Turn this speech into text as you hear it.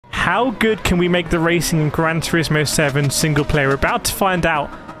How good can we make the racing in Gran Turismo 7 single player? We're about to find out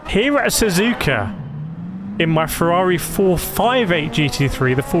here at Suzuka in my Ferrari 458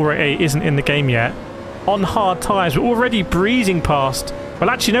 GT3. The 488 isn't in the game yet. On hard tyres, we're already breezing past. Well,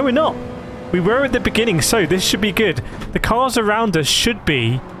 actually, no, we're not. We were at the beginning, so this should be good. The cars around us should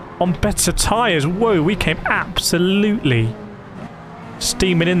be on better tyres. Whoa, we came absolutely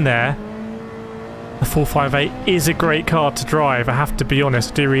steaming in there. The 458 is a great car to drive, I have to be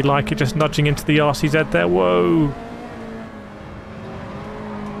honest. I do really like it, just nudging into the RCZ there. Whoa.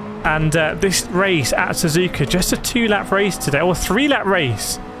 And this race at Suzuka, just a 2-lap race today, or a 3-lap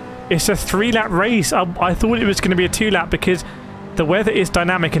race. It's a 3-lap race. I thought it was going to be a 2-lap because the weather is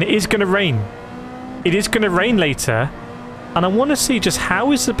dynamic and it is going to rain. It is going to rain later. And I want to see just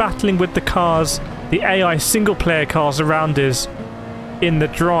how is the battling with the cars, the AI single-player cars around us in the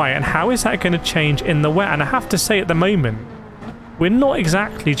dry, and how is that going to change in the wet? And I have to say at the moment, we're not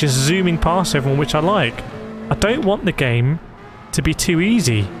exactly just zooming past everyone, which I like. I don't want the game to be too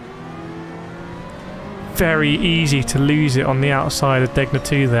easy. Very easy to lose it on the outside of Degna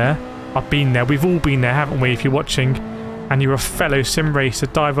 2 there. I've been there. We've all been there, haven't we, if you're watching and you're a fellow sim racer.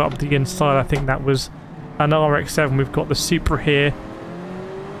 Dive up the inside. I think that was an RX-7. We've got the Supra here.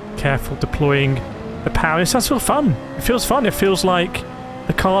 Careful deploying the power. This does feel fun. It feels fun. It feels like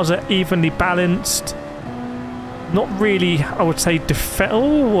the cars are evenly balanced. Not really, I would say,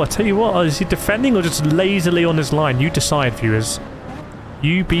 oh, I tell you what, is he defending or just lazily on his line? You decide, viewers.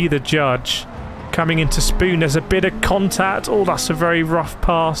 You be the judge. Coming into Spoon, there's a bit of contact. Oh, that's a very rough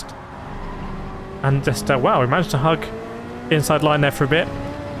pass. And just, wow, we managed to hug inside line there for a bit.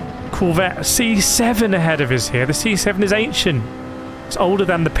 Corvette C7 ahead of us here. The C7 is ancient. It's older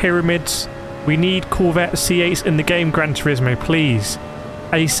than the Pyramids. We need Corvette C8s in the game, Gran Turismo, please.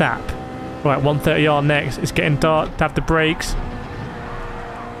 ASAP. Right, 130R next. It's getting dark. Dab the brakes.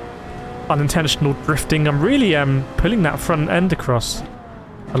 Unintentional drifting. I'm really pulling that front end across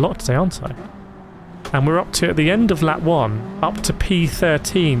a lot today, aren't I? And we're up to, at the end of lap 1, up to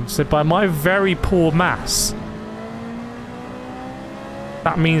P13. So by my very poor maths,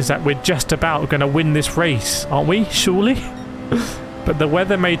 that means that we're just about going to win this race, aren't we? Surely? But the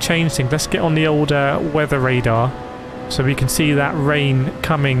weather may change things. Let's get on the old weather radar so we can see that rain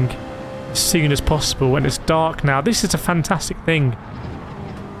coming as soon as possible. And it's dark now. This is a fantastic thing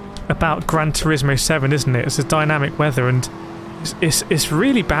about Gran Turismo 7, isn't it? It's a dynamic weather, and it's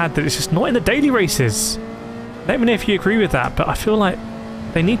really bad that it's just not in the daily races. Let me know if you agree with that, but I feel like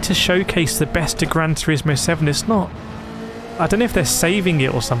they need to showcase the best of Gran Turismo 7. It's not... I don't know if they're saving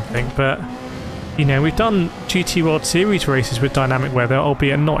it or something, but... You know, we've done GT World Series races with dynamic weather,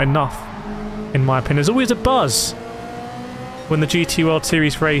 albeit not enough, in my opinion. There's always a buzz when the GT World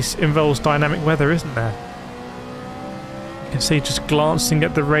Series race involves dynamic weather, isn't there? You can see just glancing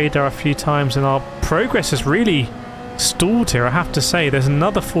at the radar a few times, and our progress has really stalled here, I have to say. There's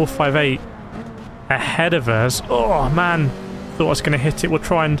another 458 ahead of us. Oh, man. Thought I was going to hit it. We'll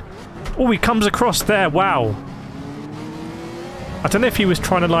try and... Oh, he comes across there. Wow. I don't know if he was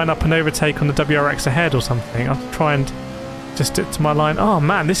trying to line up an overtake on the WRX ahead or something. I'll try and just stick to my line. Oh,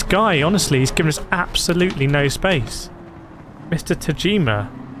 man. This guy, honestly, he's given us absolutely no space. Mr. Tajima.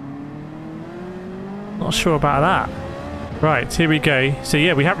 Not sure about that. Right, here we go. So,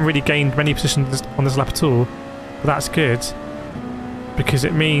 yeah, we haven't really gained many positions on this lap at all. But that's good, because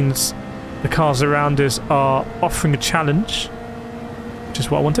it means the cars around us are offering a challenge, which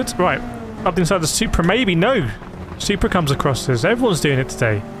is what I wanted. Right, up inside the Supra, maybe. No, Supra comes across us. Everyone's doing it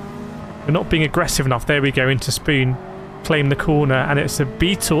today. We're not being aggressive enough. There we go, into Spoon, claim the corner, and it's a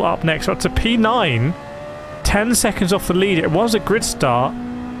Beetle up next. Up to P9, 10 seconds off the lead. It was a grid start.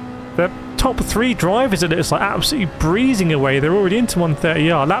 The top 3 drivers, it looks like, absolutely breezing away. They're already into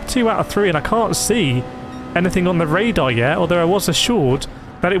 130R. Lap 2 out of 3, and I can't see anything on the radar yet, although I was assured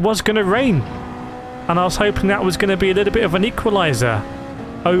that it was going to rain, and I was hoping that was going to be a little bit of an equaliser.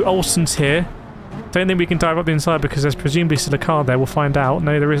 Oh, Olsen's here. Don't think we can dive up the inside because there's presumably still a car there. We'll find out.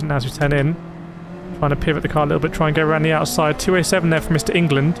 No, there isn't as we turn in. Trying to pivot the car a little bit, try and go around the outside. 207 there for Mr.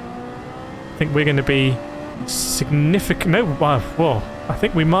 England. I think we're going to be significant. No, well, I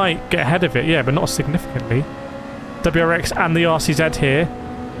think we might get ahead of it, yeah, but not significantly. WRX and the RCZ here.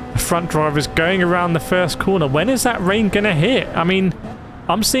 The front driver's going around the first corner. When is that rain going to hit? I mean,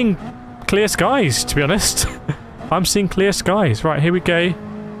 I'm seeing clear skies, to be honest. I'm seeing clear skies. Right, here we go.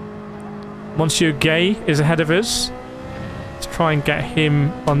 Monsieur Gay is ahead of us. Let's try and get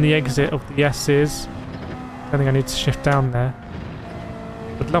him on the exit of the S's. I think I need to shift down there.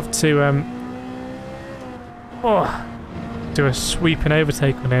 Would love to do a sweep and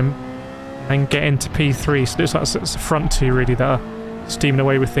overtake on him and get into P3. So it looks like it's the front 2 really that are steaming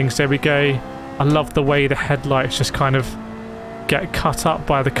away with things. There we go. I love the way the headlights just kind of get cut up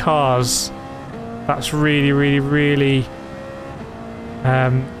by the cars. That's really, really, really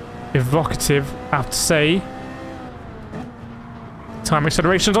evocative, I have to say. Time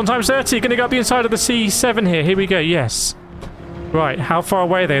accelerations on time 30. Going to go up the inside of the C7 here. Here we go. Yes. Right. How far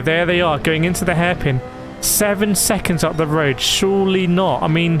away are they? There they are, going into the hairpin. 7 seconds up the road. Surely not. I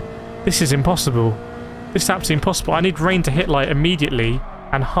mean, this is impossible. This is absolutely impossible. I need rain to hit light immediately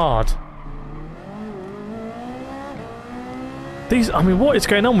and hard. These, I mean, what is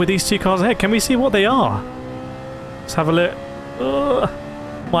going on with these two cars ahead? Can we see what they are? Let's have a look.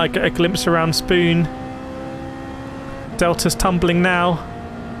 Might get a glimpse around Spoon. Delta's tumbling now.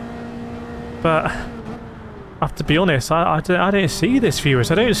 But I have to be honest, I don't see this,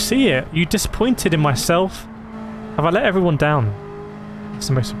 viewers. I don't see it. You disappointed in myself? Have I let everyone down? That's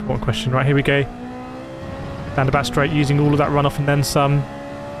the most important question. Right, here we go. Down the back straight, using all of that runoff and then some.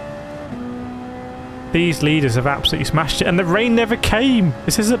 These leaders have absolutely smashed it, and the rain never came.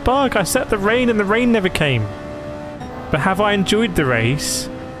 This is a bug. I set the rain and the rain never came. But have I enjoyed the race?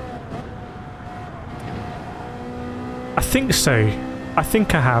 I think so. I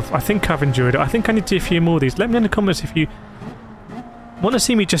think I have. I think I've enjoyed it. I think I need to do a few more of these. Let me know in the comments if you want to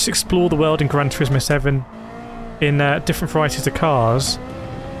see me just explore the world in Gran Turismo 7 in different varieties of cars.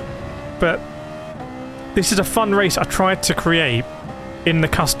 But this is a fun race I tried to create in the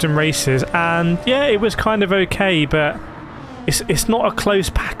custom races, and yeah, it was kind of okay, but it's not a close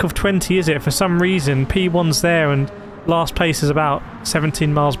pack of 20, is it? For some reason, P1's there and last place is about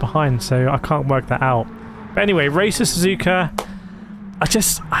 17 miles behind, so I can't work that out. But anyway, Racer Suzuka,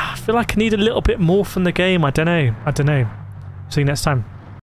 I feel like I need a little bit more from the game. I don't know. See you next time.